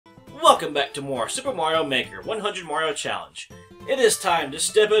Welcome back to more Super Mario Maker 100 Mario Challenge. It is time to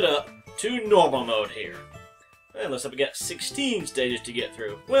step it up to normal mode here. And looks like we got 16 stages to get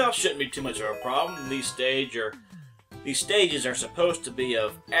through. Well, shouldn't be too much of a problem. These stages are supposed to be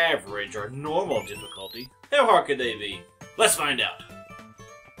of average or normal difficulty. How hard could they be? Let's find out.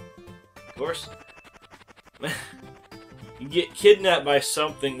 Of course, you get kidnapped by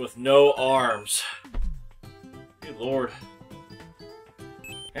something with no arms. Good lord.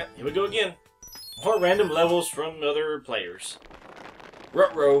 Yep, here we go again. More random levels from other players.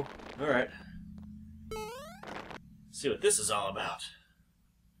 Rut-row. Alright. Let's see what this is all about.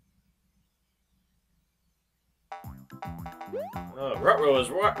 Oh, Rut-row is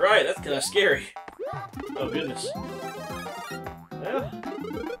right. That's kind of scary. Oh, goodness. Well,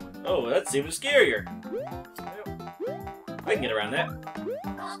 oh, that's even scarier. Well, I can get around that.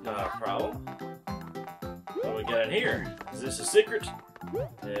 It's not a problem. What we got in here? Is this a secret?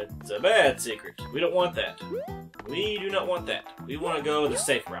 It's a bad secret. We don't want that. We do not want that. We want to go the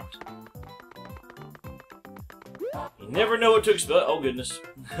safe route. You never know what to expect. Oh, goodness.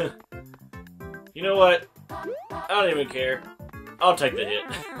 You know what? I don't even care. I'll take the hit.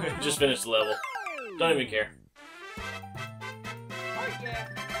 Just finish the level. Don't even care.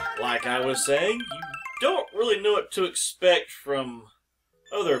 Like I was saying, you don't really know what to expect from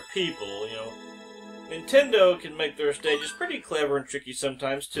other people, you know. Nintendo can make their stages pretty clever and tricky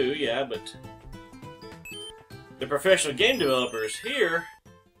sometimes too, yeah, but the professional game developers here,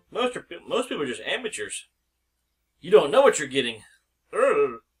 most people are just amateurs. You don't know what you're getting.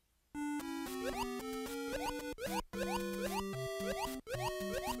 Ugh.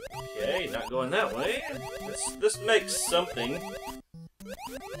 Okay, not going that way. This makes something.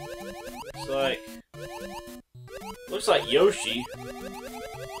 Looks like Yoshi.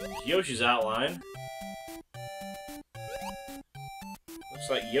 Yoshi's outline. Looks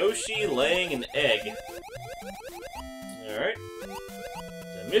like Yoshi laying an egg. Alright.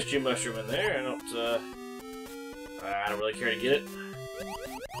 The mystery mushroom in there. I don't really care to get it.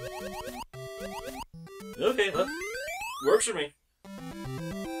 Okay, that works for me.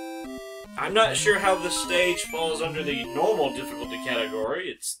 I'm not sure how this stage falls under the normal difficulty category.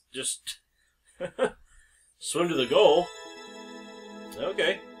 It's just swim to the goal.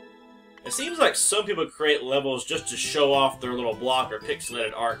 Okay. It seems like some people create levels just to show off their little block or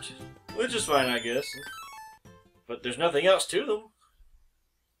pixelated art, which is fine, I guess. But there's nothing else to them.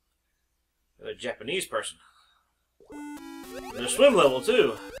 They're a Japanese person. There's a swim level,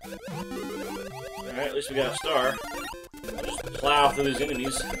 too. Alright, at least we got a star. I'll just plow through these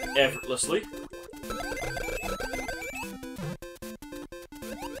enemies effortlessly.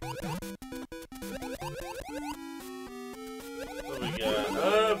 What do we got?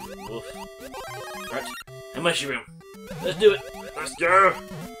 Oof. Alright, how much room? Let's do it! Let's go!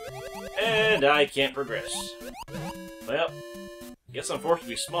 And I can't progress. Well, guess I'm forced to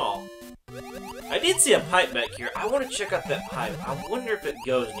be small. I did see a pipe back here. I want to check out that pipe. I wonder if it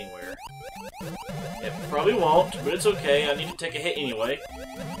goes anywhere. It probably won't, but it's okay. I need to take a hit anyway.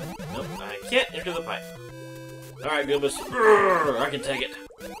 Nope, I can't enter the pipe. Alright, Goobus. I can take it.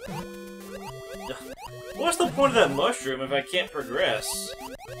 What's the point of that mushroom if I can't progress?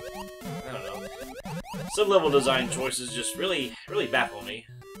 I don't know. Some level design choices just really baffle me.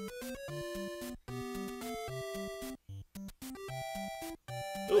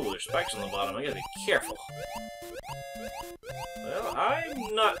 Ooh, there's spikes on the bottom. I gotta be careful. Well,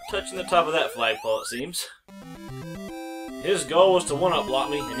 I'm not touching the top of that flagpole, it seems. His goal was to one-up block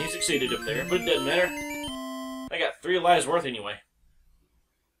me, and he succeeded up there, but it doesn't matter. I got 3 lives worth anyway.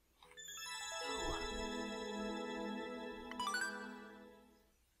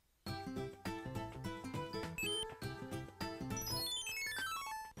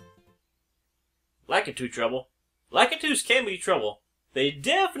 Lakitu trouble. Lakitus can be trouble. They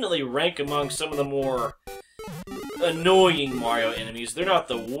definitely rank among some of the more annoying Mario enemies. They're not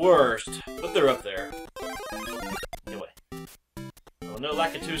the worst, but they're up there. Anyway. Well, no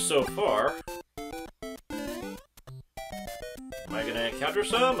Lakitus so far. Am I gonna encounter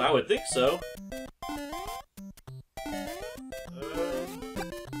some? I would think so.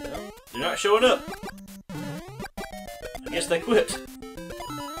 No, they're not showing up. I guess they quit.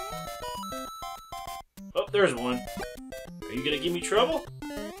 Oh, there's one. Are you gonna give me trouble?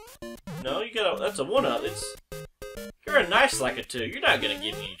 No, you gotta. That's a one-up. You're a nice Lakitu. You're not gonna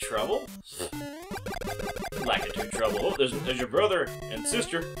give me any trouble. Lakitu trouble. Oh, there's your brother and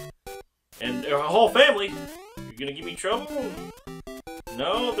sister and a whole family. You're gonna give me trouble?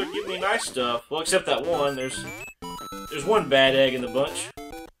 No, they're giving me nice stuff. Well, except that one. There's one bad egg in the bunch.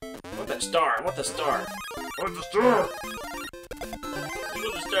 I want that star. I want the star. I want the star. You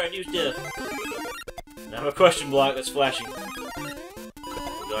want the Start new stuff. Now I have a question block that's flashing.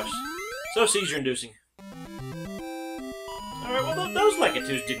 Oh gosh. So seizure-inducing. Alright, well those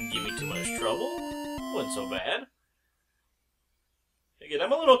Lakitus didn't give me too much trouble. Wasn't so bad. Again,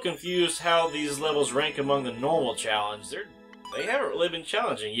 I'm a little confused how these levels rank among the normal challenge. They haven't really been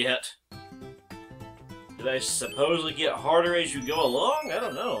challenging yet. Do they supposedly get harder as you go along? I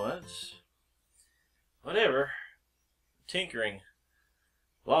don't know. That's... whatever. Tinkering.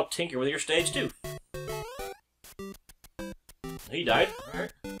 Well, I'll tinker with your stage too. He died.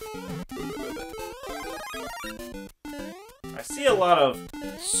 Alright. I see a lot of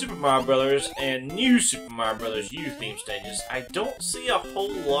Super Mario Brothers and new Super Mario Brothers U theme stages. I don't see a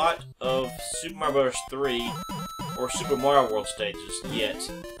whole lot of Super Mario Bros. 3 or Super Mario World stages yet.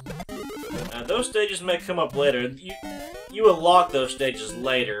 Those stages may come up later. You unlock those stages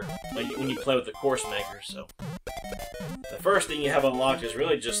later when you play with the course maker. So the first thing you have unlocked is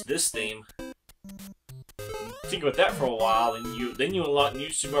really just this theme. Think about that for a while, and then you unlock new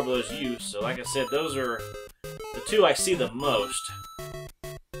Super Mario Bros. U. So like I said, those are the two I see the most.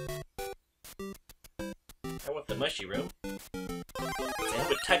 I want the mushy room. I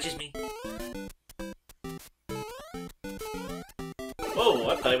hope it touches me. Whoa,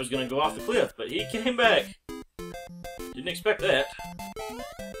 I thought he was going to go off the cliff, but he came back. Didn't expect that.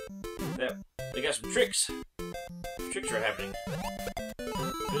 They got some tricks. Tricks are happening.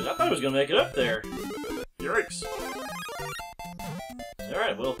 Dude, I thought he was going to make it up there. Yikes.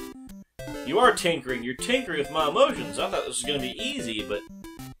 Alright, well, you are tinkering. You're tinkering with my emotions. I thought this was going to be easy, but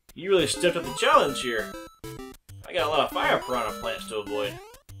you really stepped up the challenge here. I got a lot of fire piranha plants to avoid.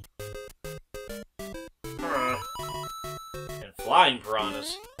 And flying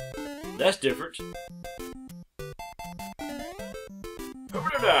piranhas. That's different.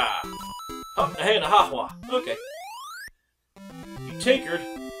 Hey, and a ha-hwa. Okay. You tinkered.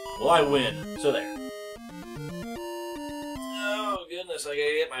 Well, I win. So there. Oh, goodness. I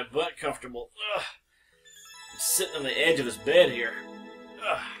gotta get my butt comfortable. Ugh. I'm sitting on the edge of this bed here.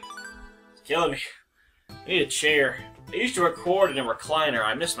 Ugh. It's killing me. I need a chair. I used to record in a recliner.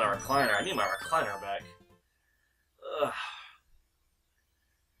 I miss my recliner. I need my recliner back. Ugh.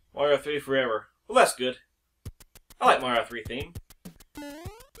 Mario 3 forever. Well, that's good. I like Mario 3 theme.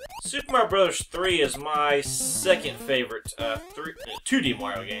 Super Mario Bros. 3 is my second favorite 2D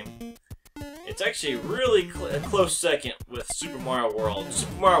Mario game. It's actually really a close second with Super Mario World.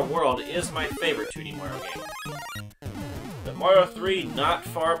 Super Mario World is my favorite 2D Mario game. But Mario 3, not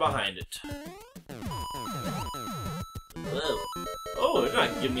far behind it. Whoa. Oh, they're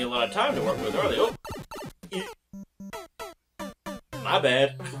not giving me a lot of time to work with, are they? Oh. My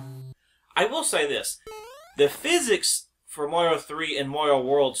bad. I will say this. The physics for Mario 3 and Mario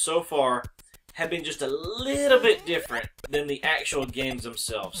World so far have been just a little bit different than the actual games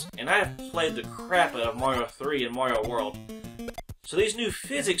themselves. And I have played the crap out of Mario 3 and Mario World. So these new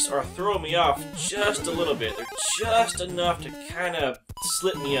physics are throwing me off just a little bit. They're just enough to kind of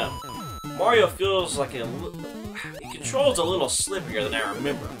slip me up. Mario feels like it controls a little slippier than I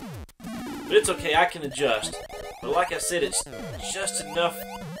remember. But it's okay, I can adjust. But like I said, it's just enough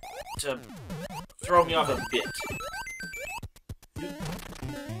to throw me off a bit.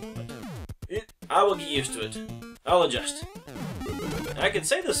 I will get used to it. I'll adjust. And I can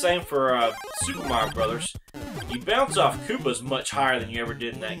say the same for Super Mario Brothers. You bounce off Koopas much higher than you ever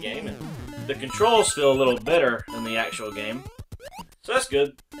did in that game, and the controls feel a little better than the actual game. So that's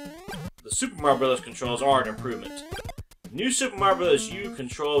good. The Super Mario Brothers controls are an improvement. New Super Mario Bros. U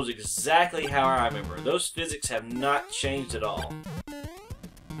controls exactly how I remember. Those physics have not changed at all.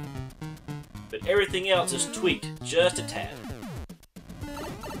 But everything else is tweaked just a tad.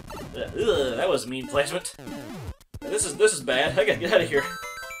 Ugh, that was a mean placement. This is bad. I gotta get out of here.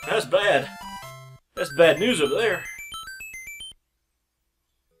 That's bad. That's bad news over there.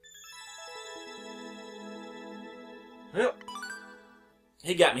 Well,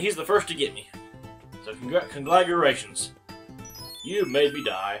 he got me. He's the first to get me. So congratulations. You made me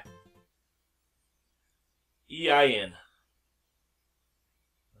die. E-I-N.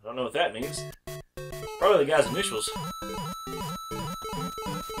 I don't know what that means. Probably the guy's initials.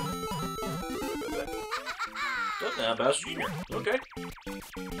 What now, Bowser Jr.? Okay.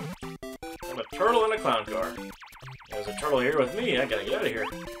 I'm a turtle in a clown car. There's a turtle here with me. I gotta get out of here.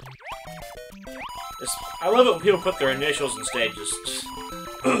 I love it when people put their initials in stages.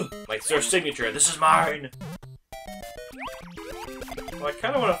 Like their signature. This is mine! Well, I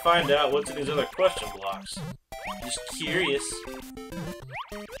kind of want to find out what's in these other question blocks. I'm just curious.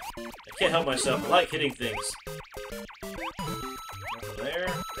 I can't help myself. I like hitting things. Nothing there.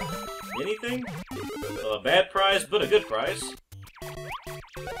 Anything? Well, a bad prize, but a good prize.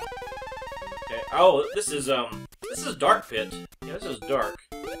 Oh, this is Dark Pit. Yeah, this is dark.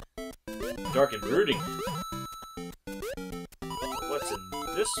 Dark and brooding. What's in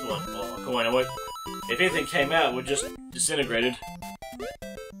this one? Well, a coin. What? If anything came out, it would just disintegrated. I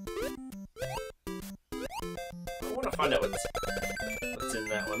want to find out what's in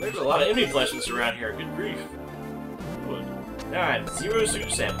that one. There's a lot of enemy fleshings around here. Good grief. Wood. 9. Zero Suit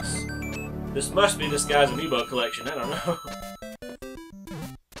Samus. This must be this guy's amiibo collection. I don't know.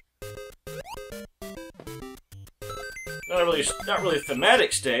 Not really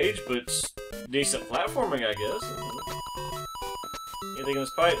thematic stage, but decent platforming, I guess. Anything in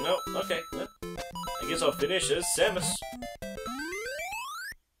this pipe? Nope. Okay. Well, I guess I'll finish as Samus.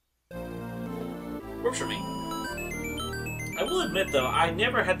 Works for me. I will admit, though, I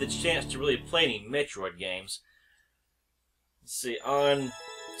never had the chance to really play any Metroid games. Let's see, on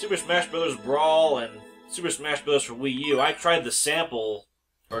Super Smash Bros. Brawl and Super Smash Bros. For Wii U, I tried the sample,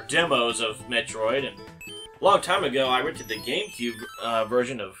 or demos of Metroid, and a long time ago, I rented the GameCube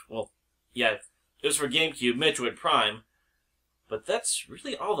version of, well, yeah, it was for GameCube, Metroid Prime, but that's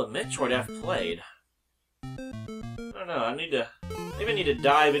really all the Metroid I've played. I don't know, maybe I need to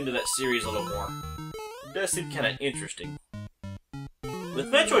dive into that series a little more. It does seem kind of interesting.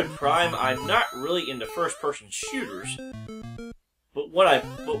 With Metroid Prime, I'm not really into first-person shooters, but what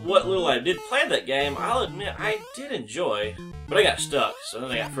little I did play that game, I'll admit I did enjoy, but I got stuck, so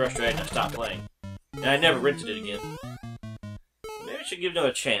then I got frustrated and I stopped playing. And I never rented it again. Maybe I should give it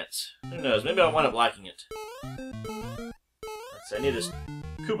another chance. Who knows? Maybe I'll wind up liking it. Let's see, I need this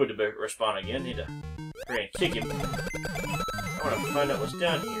Koopa to respawn again. I need to hurry and kick him. I want to find out what's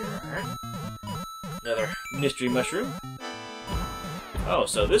down here. Alright. Another mystery mushroom. Oh,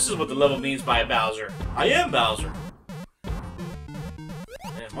 so this is what the level means by Bowser. I am Bowser!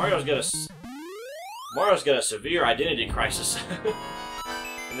 And Mario's got a severe identity crisis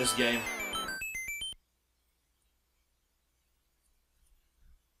in this game.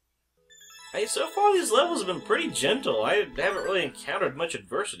 Hey, so far these levels have been pretty gentle. I haven't really encountered much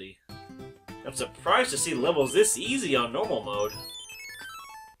adversity. I'm surprised to see levels this easy on normal mode.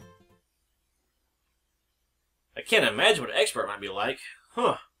 I can't imagine what Expert might be like.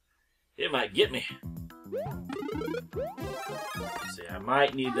 Huh. It might get me. Let's see, I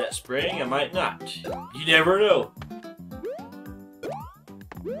might need that spring, I might not. You never know.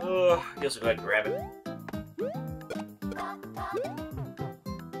 Oh, I guess I'll go ahead and grab it.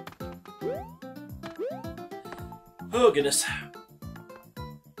 Oh, goodness.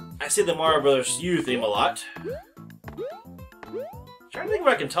 I see the Mario Brothers U theme a lot. Trying to think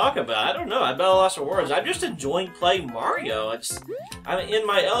what I can talk about. I don't know. I've got a lot of words. I'm just enjoying playing Mario. I'm in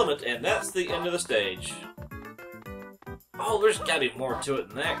my element, and that's the end of the stage. Oh, there's got to be more to it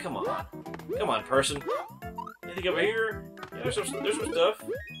than that. Come on. Come on, person. Anything over here? Yeah, there's some stuff.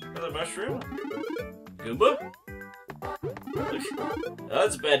 Another mushroom. Goomba? Oh,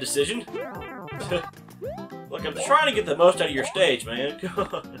 that's a bad decision. Look, I'm trying to get the most out of your stage, man. Come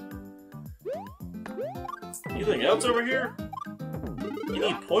on. Anything else over here?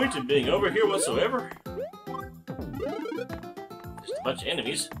 Any point in being over here whatsoever? Just a bunch of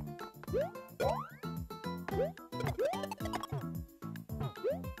enemies.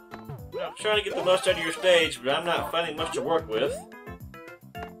 I'm trying to get the most out of your stage, but I'm not finding much to work with.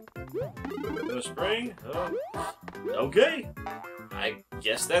 No spring? Oh. Okay. I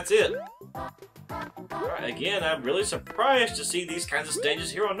guess that's it. Alright, again, I'm really surprised to see these kinds of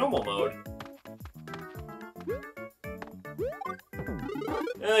stages here on normal mode.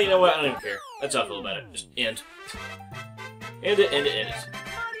 You know what? I don't even care. That's how I feel about it. Just end. End it, end it, end it.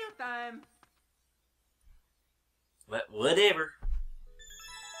 Mario time! But whatever.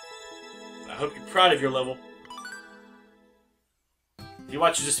 I hope you're proud of your level. If you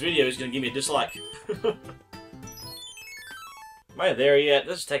watch this video, he's gonna give me a dislike. Am I there yet?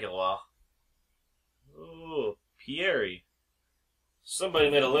 This is taking a while. Oh, Pierre.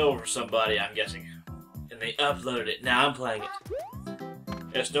 Somebody made a level for somebody, I'm guessing. And they uploaded it. Now I'm playing it.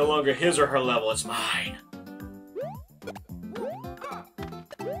 It's no longer his or her level, it's mine.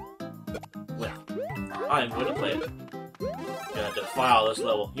 Well, I'm going to play it. Gonna defile this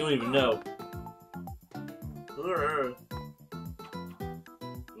level. You don't even know. Ooh,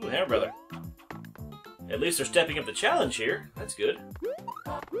 Hammer Brother. At least they're stepping up the challenge here. That's good.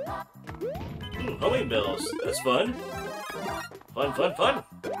 Ooh, homing bells. That's fun. Fun, fun, fun.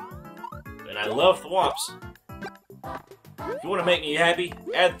 And I love thwomps. If you want to make me happy,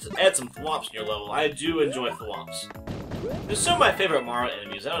 add some thwomps in your level. I do enjoy thwomps. They're some of my favorite Mario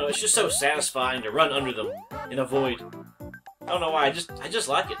enemies. I don't know, it's just so satisfying to run under them and avoid. I don't know why, I just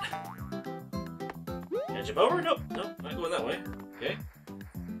like it. Can I jump over? Nope, nope, not going that way. Okay.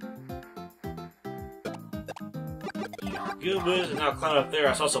 Goombas, and now climb up there.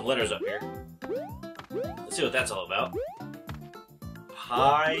 I saw some letters up here. Let's see what that's all about.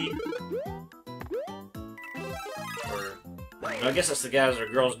 Pie. Or, I guess that's the guy's or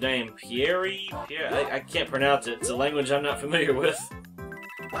girl's name. Pierre? I can't pronounce it. It's a language I'm not familiar with.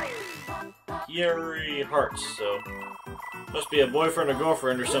 Pierre Hearts, so... Must be a boyfriend or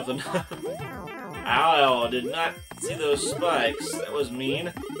girlfriend or something. Ow, did not see those spikes. That was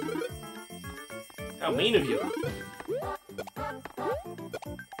mean. How mean of you.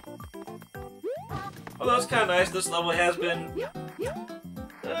 Although it's kind of nice, this level has been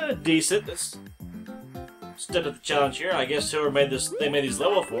decent. It's stepped up the challenge here. I guess whoever made this, they made these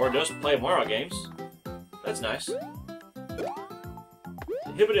level for does play Mario games. That's nice.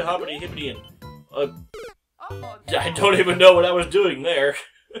 Hibbity hoppity hibbity and I don't even know what I was doing there.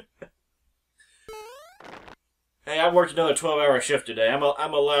 Hey, I worked another 12-hour shift today. I'm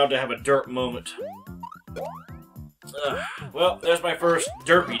allowed to have a derp moment. Well, there's my first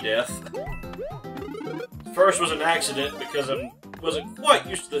derpy death. First was an accident because I wasn't quite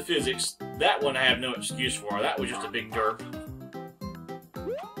used to the physics. That one I have no excuse for. That was just a big derp.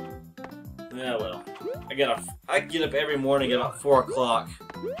 Yeah, well. I get up every morning at about 4 o'clock.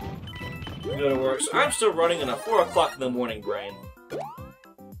 Go to work. So I'm still running on a 4 o'clock in the morning brain.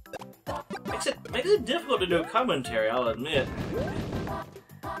 Makes it difficult to do commentary, I'll admit.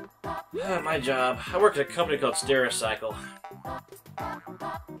 My job. I work at a company called Stericycle.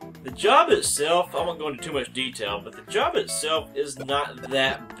 The job itself, I won't go into too much detail, but the job itself is not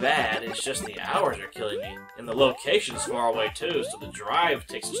that bad. It's just the hours are killing me. And the location's far away too, so the drive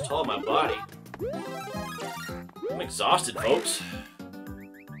takes its toll on my body. I'm exhausted, folks.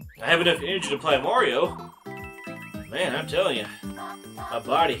 I have enough energy to play Mario. Man, I'm telling you, my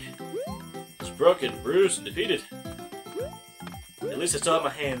body is broken, bruised, and defeated. At least I still have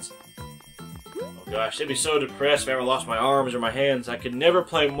my hands. Oh gosh, I'd be so depressed if I ever lost my arms or my hands. I could never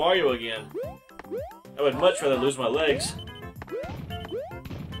play Mario again. I would much rather lose my legs.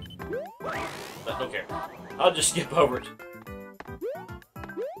 But don't care. I'll just skip over it.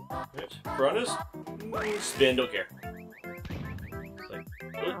 Right, Piranhas? Spin, don't care.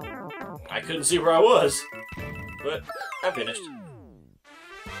 I couldn't see where I was, but I finished.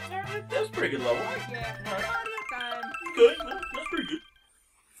 That was a pretty good level. Good, that's pretty good.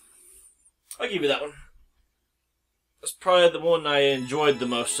 I'll give you that one. That's probably the one I enjoyed the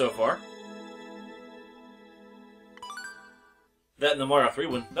most so far. That and the Mario 3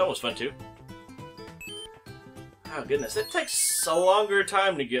 one, that was fun too. Oh goodness, it takes a longer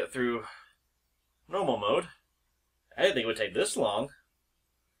time to get through normal mode. I didn't think it would take this long.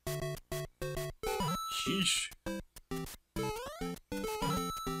 Sheesh.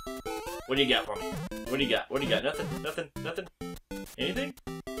 What do you got for me? What do you got? What do you got? Nothing? Nothing? Nothing? Anything?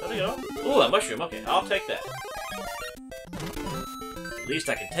 Nothing at all? Ooh, a mushroom. Okay, I'll take that. At least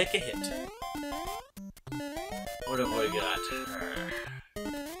I can take a hit. What have we got?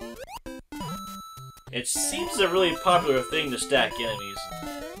 It seems a really popular thing to stack enemies.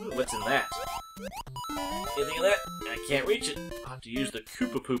 Ooh, what's in that? Anything in that? I can't reach it. I'll have to use the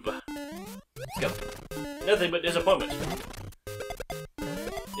Koopa Poopa. Let's go. Nothing but disappointment.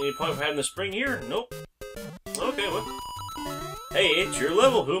 Any point for having the spring here? Nope. Okay, well. Hey, it's your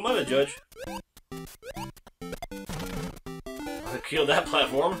level. Who am I to judge? I killed that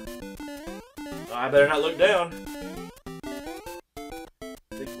platform. I better not look down.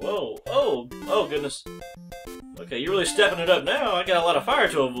 Whoa. Oh, goodness. Okay, you're really stepping it up now. I got a lot of fire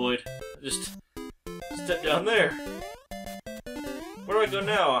to avoid. Just step down there. Where do I go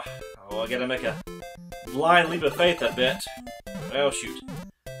now? Oh, I gotta make a blind leap of faith, I bet. Oh, shoot.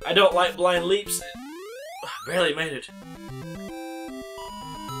 I don't like blind leaps. Barely made it.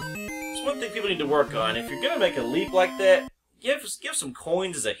 It's one thing people need to work on. If you're gonna make a leap like that, give some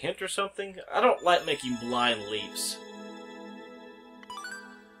coins as a hint or something. I don't like making blind leaps.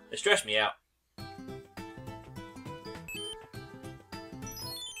 They stress me out.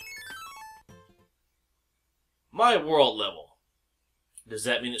 My world level. Does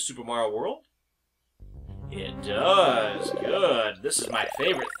that mean it's Super Mario World? It does. Good. This is my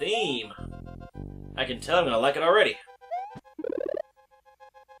favorite theme. I can tell I'm gonna like it already.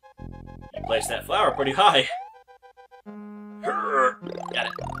 You placed that flower pretty high. Got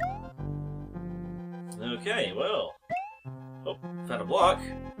it. Okay, well. Oh, found a block.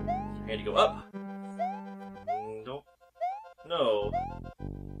 I had to go up. Don't. No.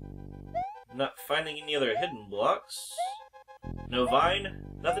 Not finding any other hidden blocks. No vine?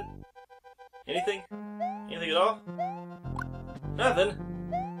 Nothing? Anything? Anything at all? Nothing?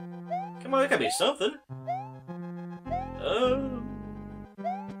 Come on, there gotta be something.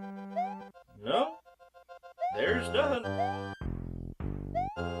 No? There's There's nothing.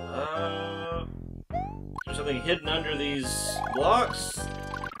 Is there something hidden under these blocks?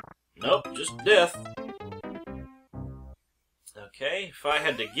 Nope, just death. Okay, if I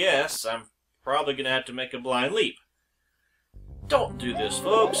had to guess, I'm probably gonna have to make a blind leap. Don't do this,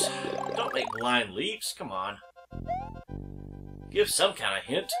 folks. Don't make blind leaps. Come on. Give some kind of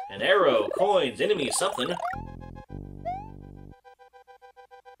hint. An arrow, coins, enemies, something.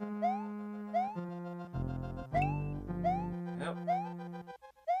 Nope.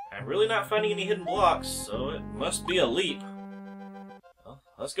 I'm really not finding any hidden blocks, so it must be a leap. Well,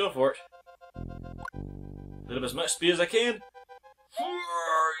 let's go for it. Put up as much speed as I can.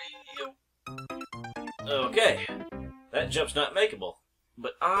 Okay. That jump's not makeable.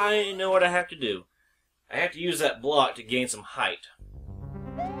 But I know what I have to do. I have to use that block to gain some height.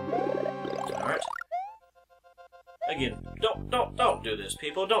 Alright. Again, don't do this,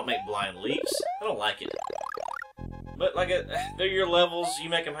 people. Don't make blind leaps. I don't like it. But, like, they're your levels. You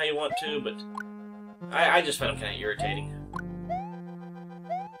make them how you want to, but I just find them kind of irritating.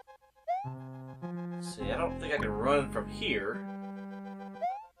 Let's see, I don't think I can run from here.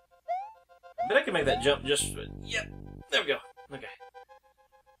 I bet I can make that jump just... Yep, there we go. Okay.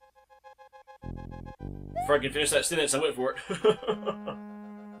 Before I can finish that sentence, I went for it.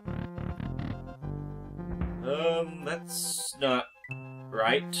 That's not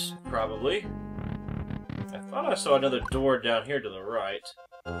right, probably. I thought I saw another door down here to the right.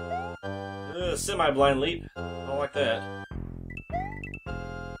 Semi-blind leap. Don't like that.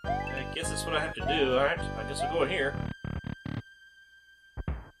 I guess that's what I have to do. Alright, I guess I'll go in here.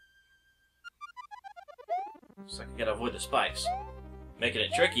 Looks like I gotta avoid the spikes. Making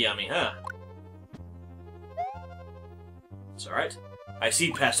it tricky on me, huh? It's alright. I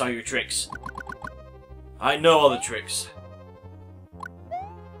see past all your tricks. I know all the tricks.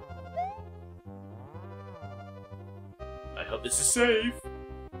 I hope this is safe.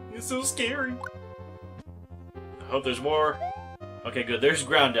 It's so scary. I hope there's more. Okay, good. There's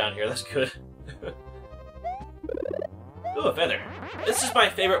ground down here. That's good. Ooh, a feather. This is my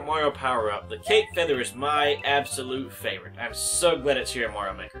favorite Mario power-up. The Cape Feather is my absolute favorite. I'm so glad it's here in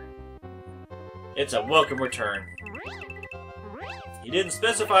Mario Maker. It's a welcome return. He didn't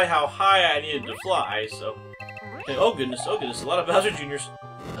specify how high I needed to fly, so... Okay, oh goodness, a lot of Bowser Jr.'s.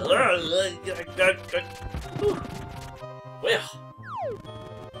 Well...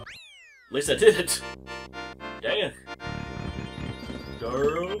 At least I did it. Dang.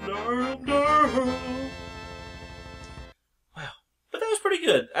 Wow. But that was pretty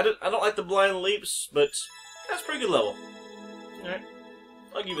good. I don't like the blind leaps, but that's a pretty good level. Alright.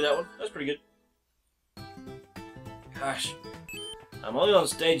 I'll give you that one. That's pretty good. Gosh. I'm only on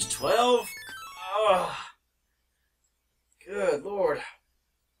stage 12? Oh, good lord.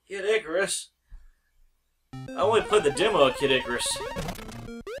 Kid Icarus. I only played the demo of Kid Icarus.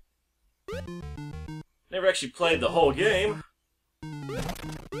 Never actually played the whole game.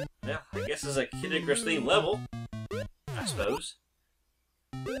 Yeah, I guess it's a Kid Icarus themed level. I suppose.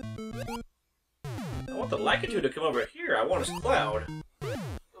 I want the Lakitu to come over here. I want his Cloud.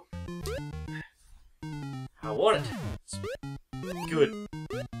 I want it. Good.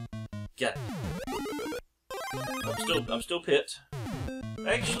 Got it. I'm still pit.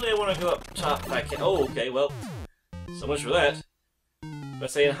 Actually, I want to go up top if I can. Oh, okay, well, so much for that. But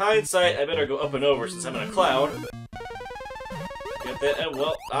say in hindsight, I better go up and over since I'm in a cloud. Get that? And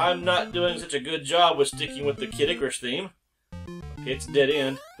well, I'm not doing such a good job with sticking with the Kid Icarus theme. Okay, it's dead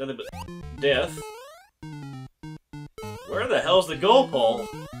end. Nothing but death. Where the hell's the goal pole?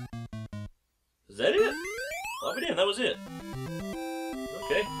 Is that it? I'll be damned, that was it.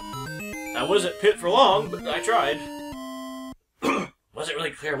 Okay. I wasn't pit for long, but I tried. Wasn't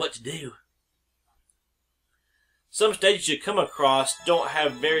really clear what to do. Some stages you come across don't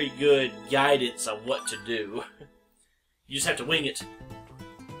have very good guidance on what to do. You just have to wing it.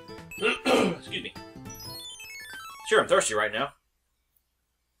 Excuse me. Sure, I'm thirsty right now.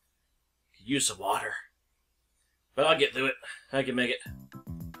 Could use some water. But I'll get through it. I can make it.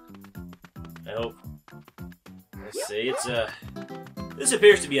 I hope. Let's see, it's this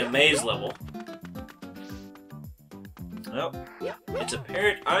appears to be a maze level. Well, it's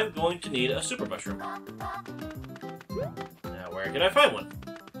apparent I'm going to need a super mushroom. Now, where can I find one?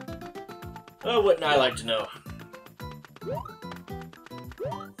 Oh, wouldn't I like to know?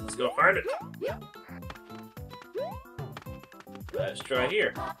 Let's go find it. Let's try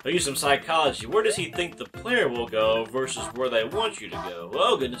here. I'll use some psychology. Where does he think the player will go versus where they want you to go?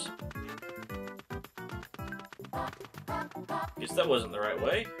 Oh, goodness. Guess that wasn't the right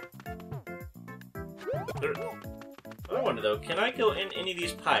way. I wonder though, can I go in any of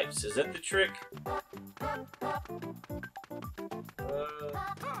these pipes? Is that the trick?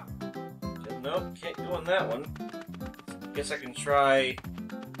 Nope, can't go in that one. Guess I can try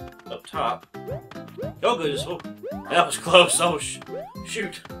up top. Oh goodness, oh, that was close. Oh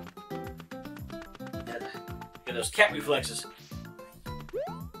shoot. Get those cat reflexes. Get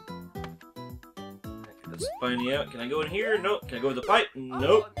that spiny out. Can I go in here? Nope. Can I go with the pipe?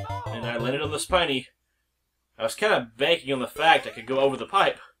 Nope. And I landed on the spiny. I was kind of banking on the fact I could go over the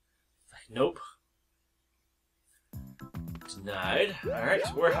pipe. Nope. Denied. Alright,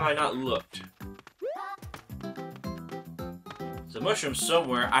 so where have I not looked? There's a mushroom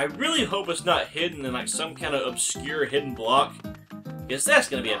somewhere. I really hope it's not hidden in like some kind of obscure hidden block. Because that's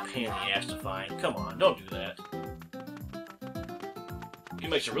going to be a pain in the ass to find. Come on, don't do that. You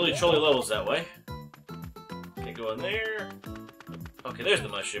make some really trolly levels that way. Can't go in there. Okay, there's the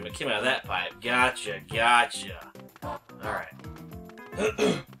mushroom. It came out of that pipe. Gotcha, gotcha. Alright.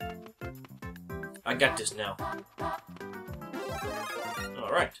 I got this now.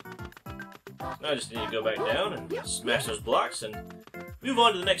 Alright. Now I just need to go back down and smash those blocks and move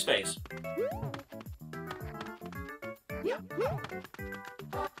on to the next phase.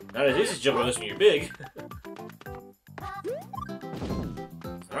 Not as easy as jumping on this when you're big.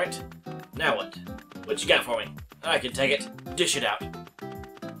 Alright. Now what? What you got for me? I can take it. Dish it out.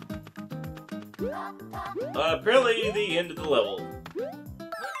 Apparently the end of the level.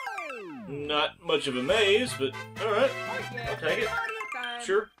 Not much of a maze, but alright. I'll take it.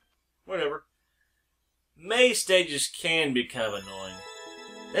 Sure. Whatever. Maze stages can be kind of annoying.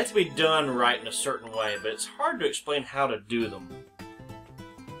 They have to be done right in a certain way, but it's hard to explain how to do them.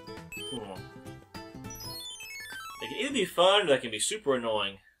 They can either be fun or they can be super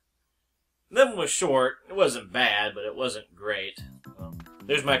annoying. That one was short. It wasn't bad, but it wasn't great. Well,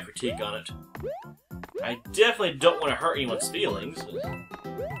 there's my critique on it. I definitely don't want to hurt anyone's feelings. But,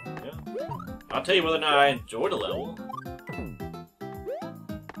 yeah. I'll tell you whether or not I enjoyed a level.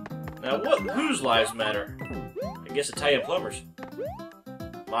 Now, whose lives matter? I guess Italian plumbers.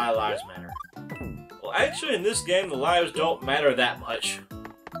 My lives matter. Well, actually, in this game, the lives don't matter that much.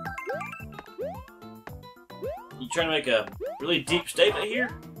 You trying to make a really deep statement here?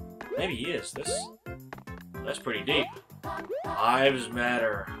 Maybe he is. That's pretty deep. Lives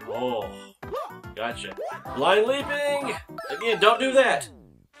matter. Oh, gotcha. Blind leaping! Again, don't do that!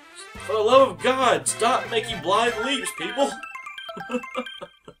 For the love of God, stop making blind leaps, people!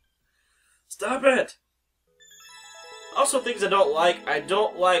 Stop it! Also, things I don't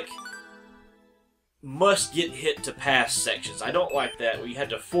like must get hit to pass sections. I don't like that, where you have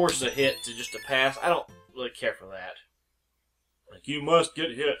to force a hit to pass. I don't really care for that. Like, you must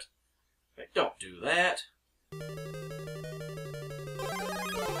get hit. Like, don't do that.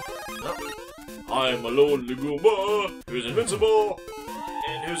 No. I'm a lonely Goomba who's invincible,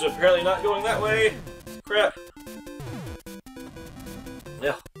 and who's apparently not going that way. Crap.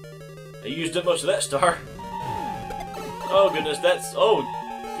 Well, I used up most of that star. Oh goodness, oh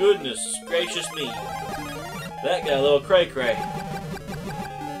goodness gracious me. That got a little cray-cray.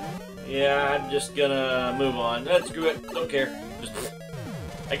 Yeah, I'm just gonna move on. Screw it, don't care.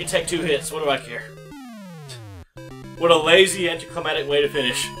 I can take 2 hits, what do I care? What a lazy, anticlimactic way to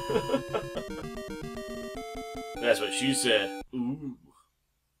finish. That's what she said. Ooh.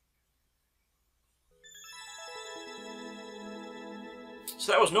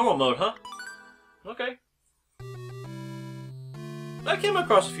 So that was normal mode, huh? Okay. I came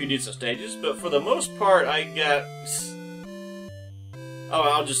across a few decent stages, but for the most part, I got... Oh,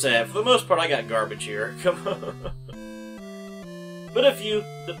 I'll just say it. For the most part, I got garbage here. Come on. But a few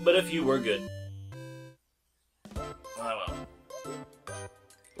were good. Oh well.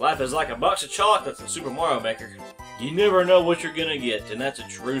 Life is like a box of chocolates in Super Mario Maker. You never know what you're gonna get, and that's a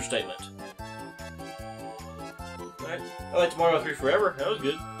true statement. Alright. I liked Mario 3 Forever. That was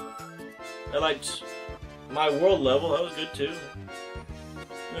good. I liked My World level. That was good too.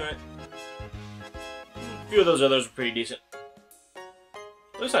 Alright. A few of those others were pretty decent.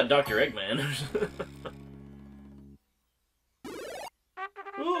 Looks like Dr. Eggman.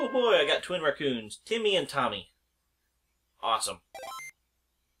 Oh boy, I got twin raccoons. Timmy and Tommy. Awesome.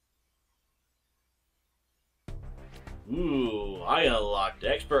 Ooh, I unlocked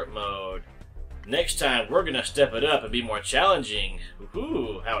expert mode. Next time, we're gonna step it up and be more challenging.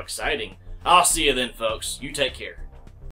 Ooh, how exciting. I'll see you then, folks. You take care.